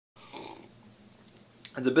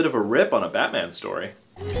It's a bit of a rip on a Batman story.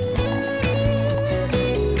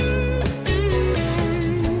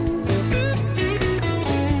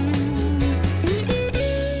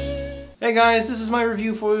 Hey guys, this is my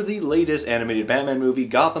review for the latest animated Batman movie,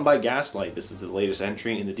 Gotham by Gaslight. This is the latest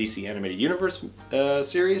entry in the DC Animated Universe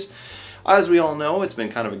series. As we all know, it's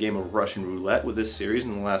been kind of a game of Russian roulette with this series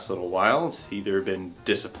in the last little while. It's either been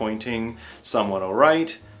disappointing, somewhat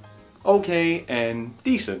alright, okay, and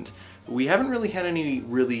decent. We haven't really had any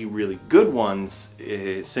really good ones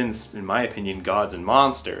since, in my opinion, Gods and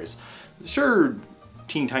Monsters. Sure,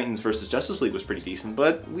 Teen Titans vs. Justice League was pretty decent,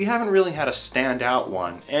 but we haven't really had a standout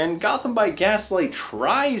one. And Gotham by Gaslight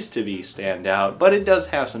tries to be standout, but it does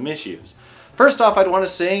have some issues. First off, I'd want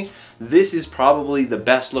to say this is probably the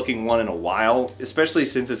best looking one in a while, especially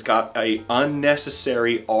since it's got an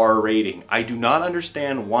unnecessary R rating. I do not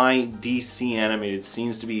understand why DC Animated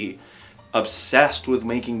seems to be obsessed with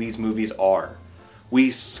making these movies R.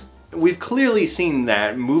 We've clearly seen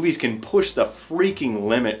that movies can push the freaking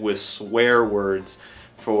limit with swear words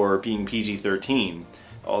for being PG-13.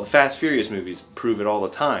 All the Fast Furious movies prove it all the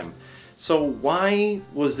time. So why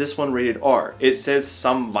was this one rated R? It says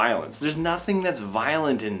some violence. There's nothing that's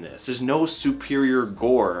violent in this. There's no superior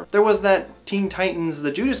gore. There was that Teen Titans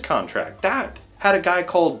The Judas Contract. That had a guy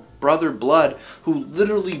called Brother Blood who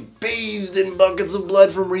literally bathed in buckets of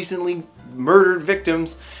blood from recently murdered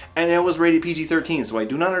victims, and it was rated PG-13, so I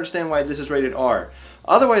do not understand why this is rated R.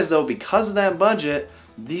 Otherwise though, because of that budget,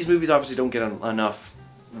 these movies obviously don't get enough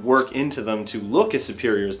work into them to look as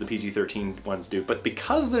superior as the PG-13 ones do, but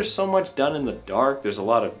because there's so much done in the dark, there's a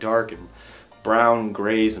lot of dark and brown,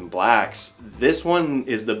 grays, and blacks, this one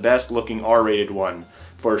is the best looking R-rated one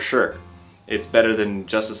for sure. It's better than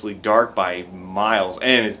Justice League Dark by miles,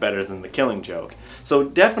 and it's better than The Killing Joke. So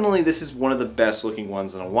definitely this is one of the best looking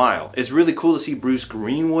ones in a while. It's really cool to see Bruce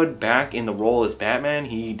Greenwood back in the role as Batman.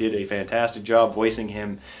 He did a fantastic job voicing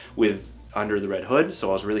him with Under the Red Hood, so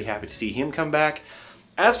I was really happy to see him come back.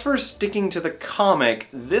 As for sticking to the comic,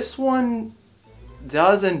 this one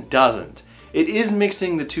does and doesn't. It is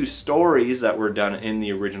mixing the two stories that were done in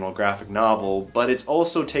the original graphic novel, but it's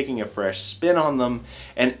also taking a fresh spin on them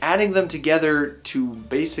and adding them together to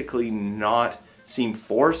basically not seem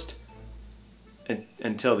forced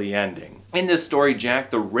until the ending. In this story, Jack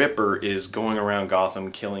the Ripper is going around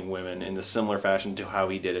Gotham killing women in the similar fashion to how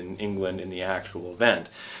he did in England in the actual event.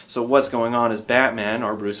 So what's going on is Batman,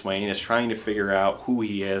 or Bruce Wayne, is trying to figure out who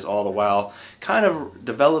he is, all the while kind of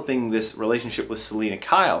developing this relationship with Selina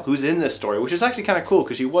Kyle, who's in this story, which is actually kind of cool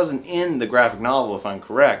because she wasn't in the graphic novel, if I'm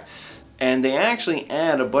correct. And they actually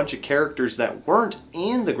add a bunch of characters that weren't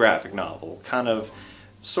in the graphic novel, kind of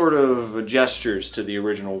sort of gestures to the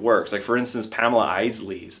original works. Like for instance, Pamela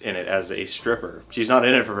Isley's in it as a stripper. She's not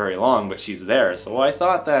in it for very long, but she's there. So I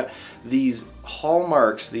thought that these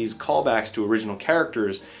hallmarks, these callbacks to original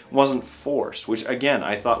characters wasn't forced, which again,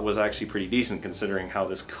 I thought was actually pretty decent considering how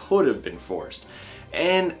this could have been forced.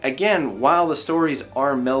 And again, while the stories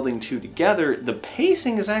are melding two together, the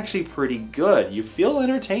pacing is actually pretty good. You feel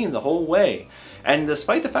entertained the whole way. And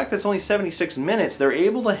despite the fact that it's only 76 minutes, they're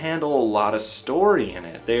able to handle a lot of story in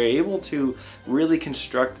it. They're able to really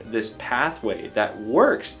construct this pathway that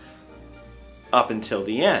works up until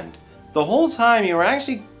the end. The whole time you're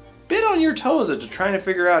actually a bit on your toes at trying to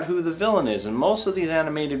figure out who the villain is. And most of these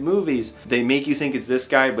animated movies, they make you think it's this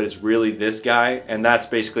guy, but it's really this guy. And that's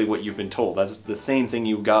basically what you've been told. That's the same thing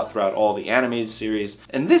you got throughout all the animated series.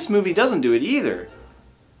 And this movie doesn't do it either.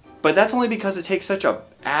 But that's only because it takes such a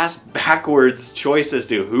ass-backwards choice as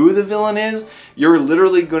to who the villain is. You're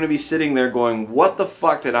literally going to be sitting there going, what the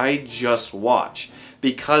fuck did I just watch?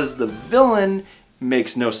 Because the villain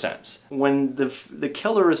makes no sense. When the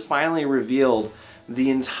killer is finally revealed,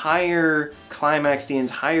 the entire climax, the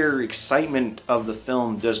entire excitement of the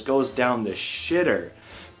film just goes down the shitter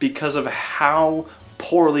because of how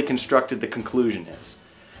poorly constructed the conclusion is.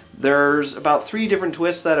 There's about 3 different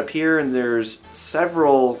twists that appear, and there's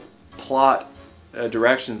several plot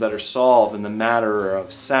directions that are solved in the matter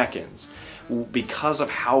of seconds because of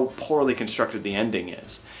how poorly constructed the ending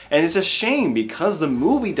is. And it's a shame because the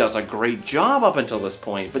movie does a great job up until this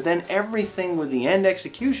point, but then everything with the end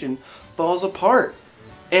execution falls apart.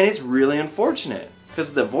 And it's really unfortunate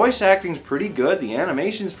because the voice acting's pretty good, the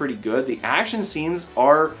animation's pretty good, the action scenes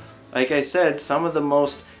are, like I said, some of the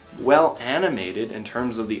most well animated in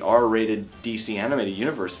terms of the R-rated DC Animated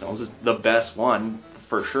Universe films. It's the best one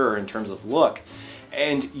for sure in terms of look.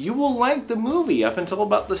 And you will like the movie up until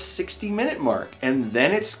about the 60-minute mark, and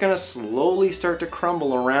then it's going to slowly start to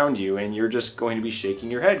crumble around you, and you're just going to be shaking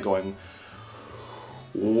your head going,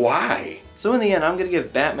 Why? So in the end, I'm going to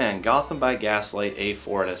give Batman Gotham by Gaslight a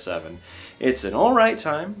 4 out of 7. It's an alright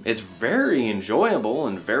time, it's very enjoyable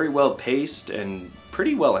and very well paced and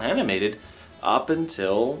pretty well animated up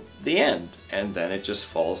until the end, and then it just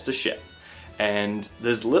falls to shit. And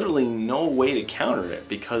there's literally no way to counter it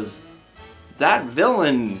because that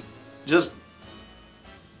villain just...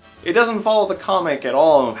 it doesn't follow the comic at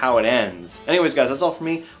all of how it ends. Anyways guys, that's all for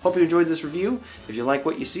me. Hope you enjoyed this review. If you like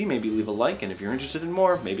what you see, maybe leave a like, and if you're interested in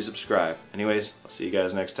more, maybe subscribe. Anyways, I'll see you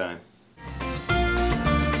guys next time.